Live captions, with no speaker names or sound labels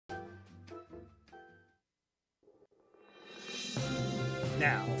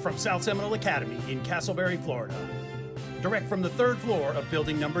Now, from South Seminole Academy in Castleberry, Florida, direct from the third floor of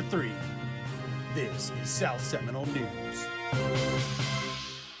building number 3, this is South Seminole News.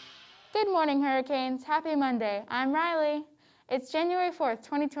 Good morning, Hurricanes. Happy Monday. I'm Riley. It's January 4th,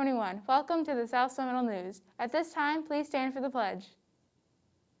 2021. Welcome to the South Seminole News. At this time, please stand for the pledge.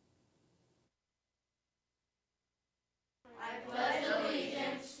 I pledge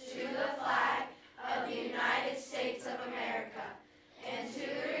allegiance to the flag of the United States of America and to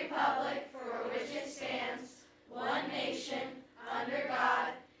the republic for which it stands, one nation, under God,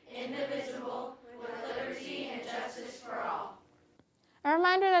 indivisible, with liberty and justice for all. A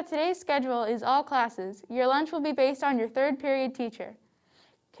reminder that today's schedule is all classes. Your lunch will be based on your third period teacher.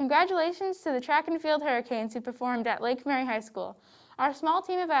 Congratulations to the track and field Hurricanes who performed at Lake Mary High School. Our small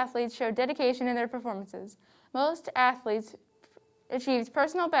team of athletes showed dedication in their performances. Most athletes achieved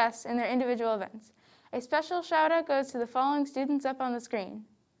personal bests in their individual events. A special shout out goes to the following students up on the screen.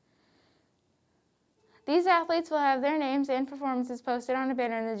 These athletes will have their names and performances posted on a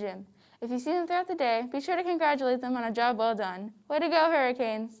banner in the gym. If you see them throughout the day, be sure to congratulate them on a job well done. Way to go,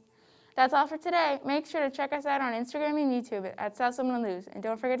 Hurricanes! That's all for today. Make sure to check us out on Instagram and YouTube at South Seminole News, and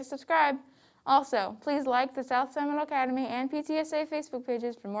don't forget to subscribe. Also, please like the South Seminole Academy and PTSA Facebook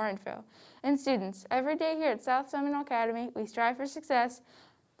pages for more info. And students, every day here at South Seminole Academy, we strive for success,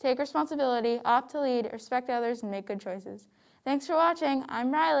 take responsibility, opt to lead, respect others, and make good choices. Thanks for watching.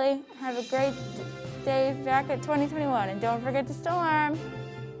 I'm Riley. Have a great day back at 2021, and don't forget to storm.